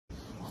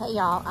Hey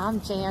y'all,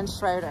 I'm Jan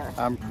Schroder.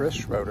 I'm Chris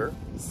Schroder.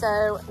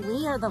 So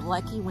we are the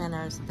lucky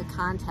winners of the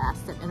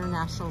contest that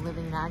International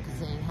Living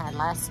Magazine had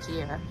last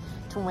year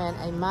to win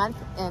a month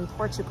in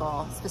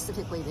Portugal,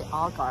 specifically the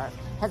Algarve,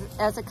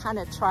 as a kind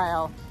of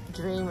trial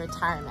dream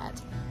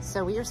retirement.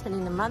 So we are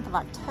spending the month of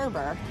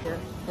October here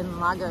in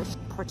Lagos,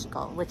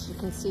 Portugal, which you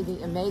can see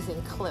the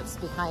amazing cliffs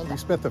behind us. We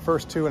spent the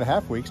first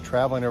 2.5 weeks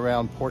traveling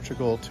around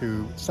Portugal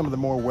to some of the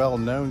more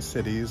well-known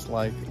cities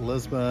like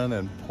Lisbon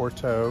and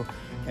Porto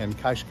and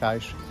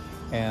Cascais.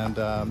 And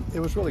it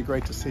was really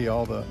great to see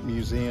all the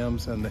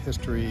museums and the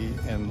history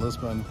in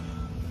Lisbon.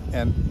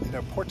 And you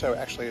know, Porto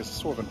actually is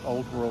sort of an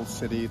old world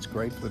city. It's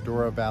great for the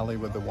Douro Valley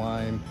with the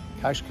wine.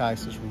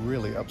 Cascais is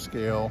really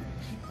upscale.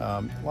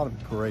 A lot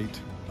of great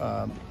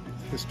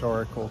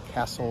historical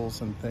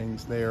castles and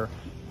things there.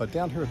 But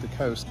down here at the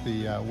coast,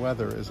 the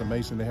weather is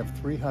amazing. They have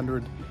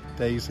 300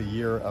 days a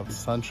year of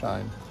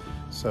sunshine.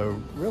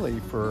 So really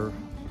for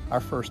our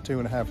first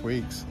 2.5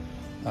 weeks,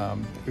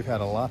 we've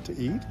had a lot to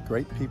eat,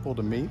 great people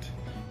to meet,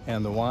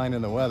 and the wine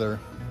and the weather,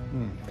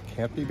 it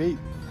can't be beat.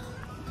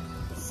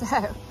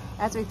 So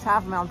as we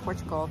travel around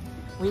Portugal,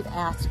 we've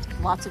asked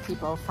lots of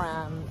people,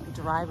 from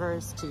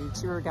drivers to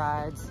tour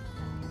guides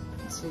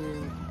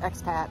to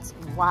expats,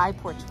 why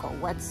Portugal,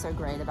 what's so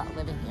great about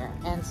living here?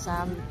 And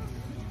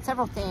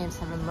several themes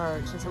have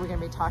emerged, and so we're going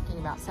to be talking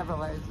about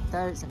several of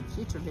those in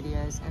future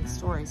videos and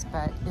stories.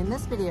 But in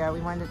this video,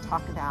 we wanted to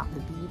talk about the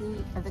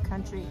beauty of the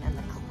country and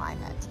the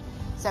climate.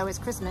 So as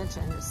Chris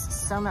mentioned, there's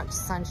so much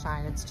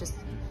sunshine.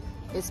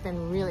 It's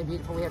been really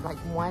beautiful. We had like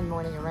one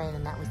morning of rain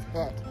and that was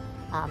it.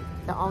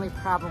 The only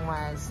problem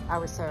was I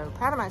was so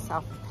proud of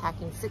myself for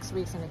packing 6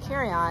 weeks in a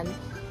carry-on,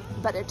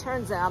 but it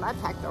turns out I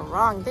packed the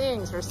wrong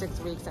things for 6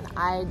 weeks, and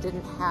I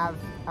don't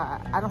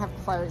have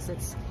clothes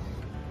that's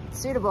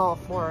suitable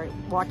for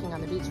walking on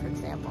the beach, for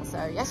example.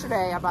 So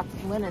yesterday I bought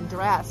the linen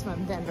dress from a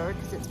vendor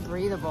because it's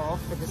breathable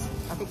for this.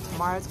 I think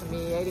tomorrow's gonna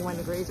be 81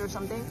 degrees or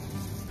something.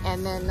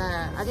 And then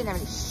I didn't have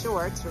any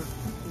shorts or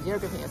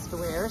yoga pants to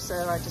wear,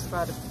 so I just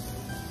bought a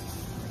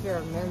pair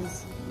of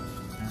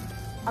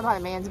I bought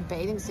a man's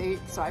bathing suit,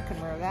 so I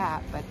couldn't wear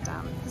that, but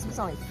this was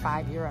only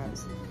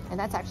 €5. And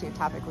that's actually a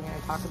topic we're going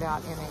to talk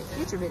about in a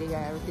future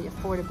video, the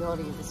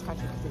affordability of this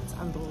country, because it's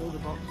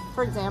unbelievable.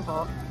 For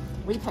example,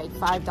 we paid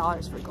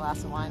 $5 for a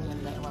glass of wine the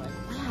other day, and we're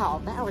like,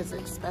 wow, that was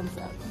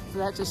expensive. So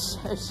that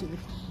just shows you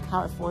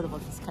how affordable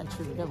this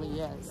country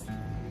really is.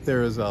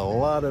 There is a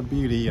lot of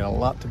beauty and a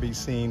lot to be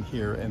seen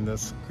here in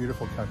this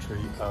beautiful country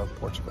of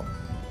Portugal.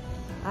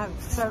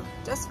 So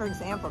just for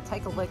example,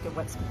 take a look at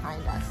what's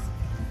behind us.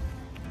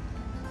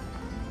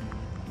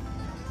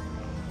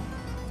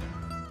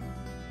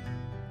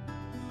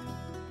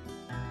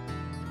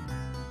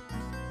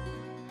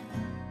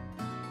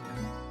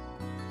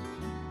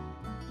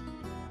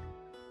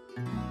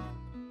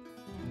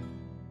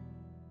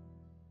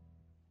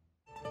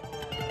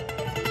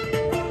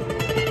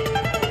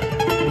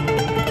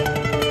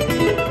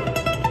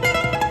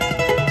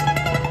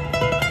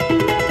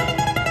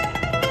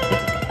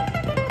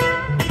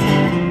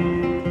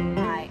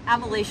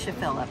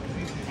 Philip,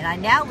 and I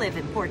now live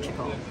in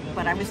Portugal,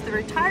 but I was the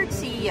retired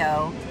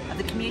CEO of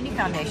the Community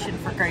Foundation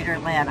for Greater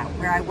Atlanta,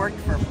 where I worked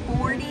for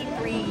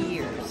 43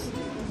 years.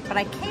 But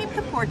I came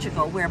to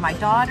Portugal, where my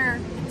daughter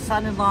and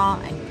son-in-law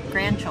and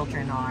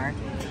grandchildren are,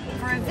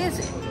 for a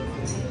visit,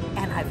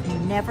 and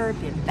I've never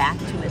been back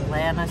to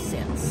Atlanta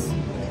since.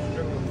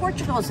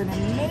 Portugal is an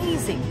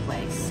amazing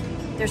place.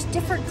 There's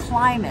different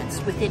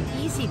climates within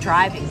easy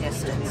driving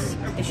distance.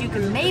 As you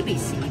can maybe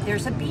see,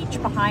 there's a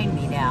beach behind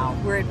me now.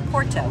 We're at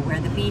Porto, where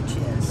the beach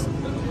is.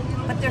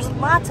 But there's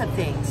lots of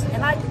things,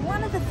 and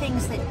one of the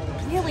things that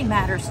really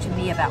matters to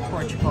me about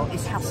Portugal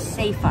is how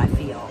safe I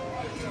feel.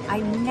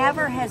 I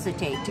never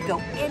hesitate to go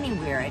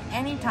anywhere at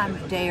any time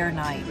of day or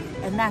night,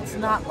 and that's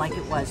not like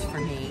it was for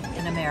me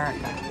in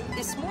America.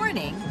 This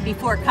morning,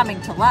 before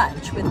coming to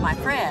lunch with my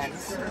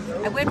friends,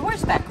 I went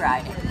horseback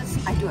riding.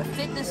 I do a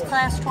fitness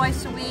class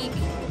twice a week,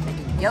 I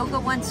do yoga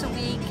once a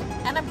week,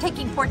 and I'm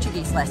taking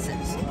Portuguese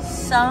lessons.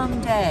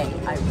 Someday,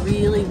 I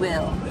really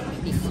will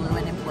be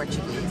fluent in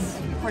Portuguese.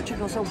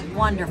 Portugal's a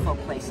wonderful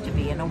place to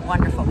be and a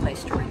wonderful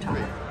place to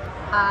retire.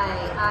 Hi,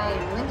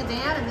 I'm Linda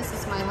Van, and this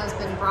is my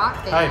husband,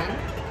 Brock Van.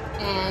 Hi.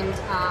 And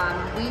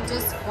we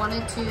just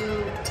wanted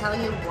to tell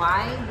you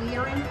why we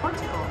are in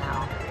Portugal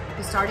now.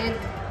 We started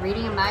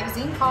reading a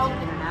magazine called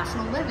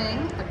International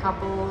Living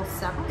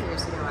several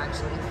years ago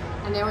actually.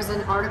 And there was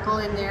an article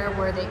in there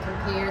where they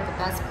compared the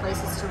best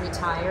places to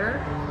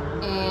retire.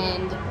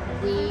 And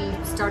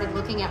we started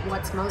looking at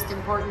what's most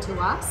important to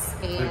us.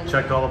 And we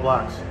checked all the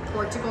blocks.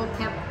 Portugal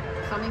kept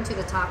coming to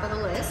the top of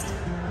the list.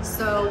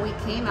 So we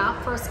came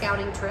out for a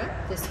scouting trip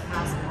this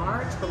past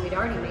March, but we'd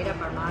already made up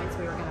our minds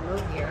we were going to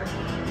move here.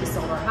 We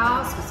sold our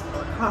house, we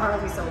sold our car,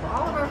 we sold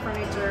all of our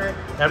furniture.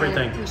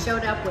 Everything. We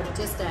showed up with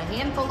just a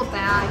handful of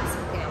bags,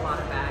 okay, a lot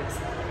of bags.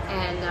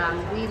 And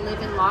we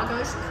live in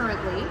Lagos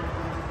currently.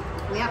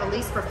 We have a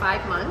lease for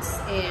 5 months,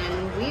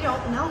 and we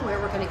don't know where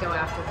we're going to go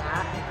after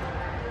that.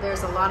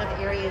 There's a lot of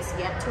areas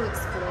yet to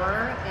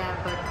explore,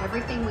 but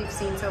everything we've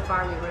seen so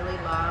far we really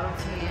love,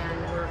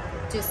 and we're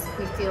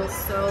we feel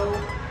so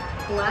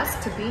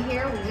blessed to be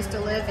here. We used to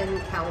live in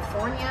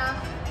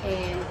California,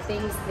 and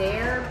things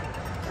there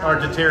are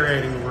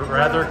deteriorating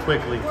rather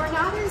quickly. We're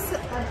not as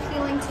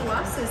appealing to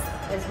us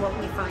as what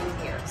we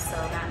find here, so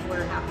that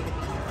we're happy to be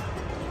here.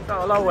 So,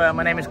 hello,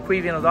 my name is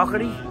Quevian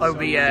O'Doherty. I'll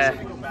be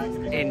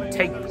in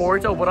Take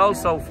Porto, but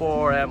also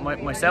for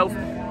myself,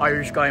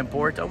 Irish guy in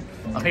Porto.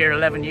 I'm here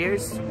 11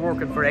 years,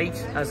 working for 8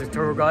 as a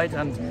tour guide,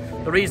 and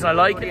the reason I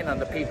like it, and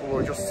the people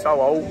were just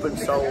so open,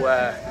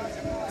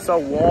 so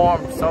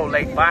warm, so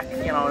laid back,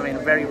 you know, I mean,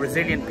 very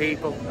resilient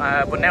people.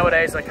 But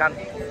nowadays I can't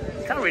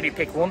really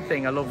pick one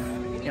thing. I love,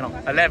 you know,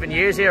 11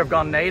 years here, I've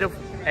gone native.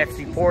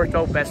 FC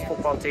Porto, best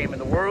football team in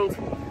the world.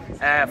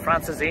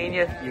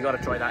 Francesinha, you got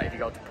to try that if you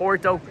go to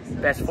Porto.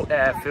 Best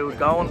food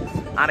going,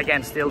 and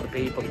again, still the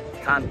people.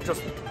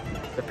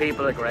 The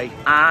people are great,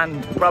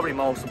 and probably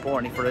most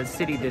importantly for a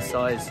city this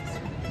size,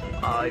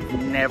 I've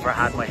never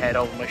had my head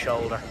over my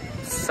shoulder.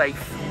 Safe.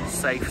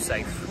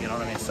 You know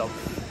what I mean? So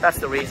that's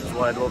the reasons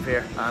why I love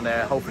here, and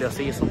hopefully I'll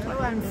see you sometime.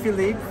 I'm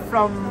Filipe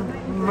from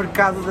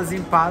Mercado das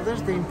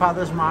Empadas, the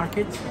Empadas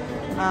Market.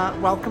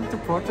 Welcome to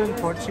Porto in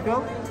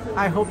Portugal.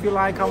 I hope you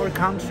like our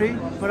country,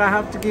 but I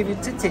have to give you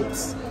 2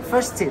 tips.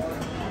 First tip,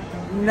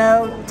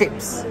 no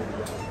tips.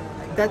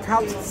 That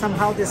helps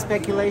somehow the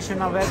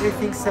speculation of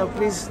everything, so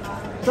please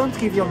don't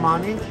give your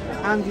money.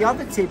 And the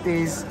other tip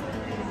is,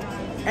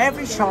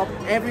 every shop,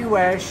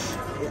 everywhere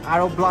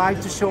are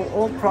obliged to show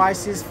all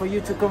prices for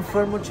you to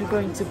confirm what you're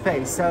going to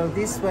pay. So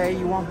this way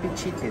you won't be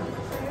cheated.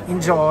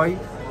 Enjoy,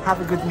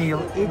 have a good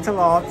meal, eat a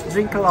lot,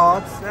 drink a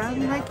lot,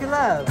 and make you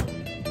love.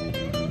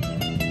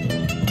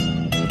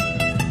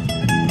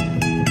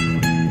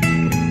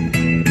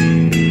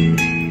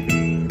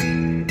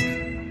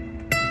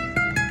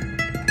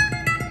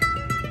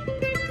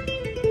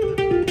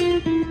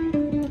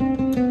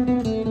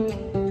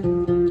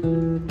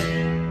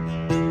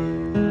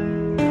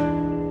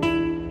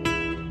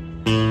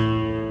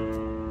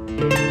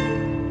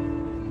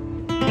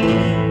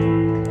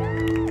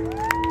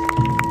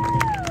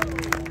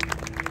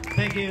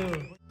 Thank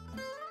you.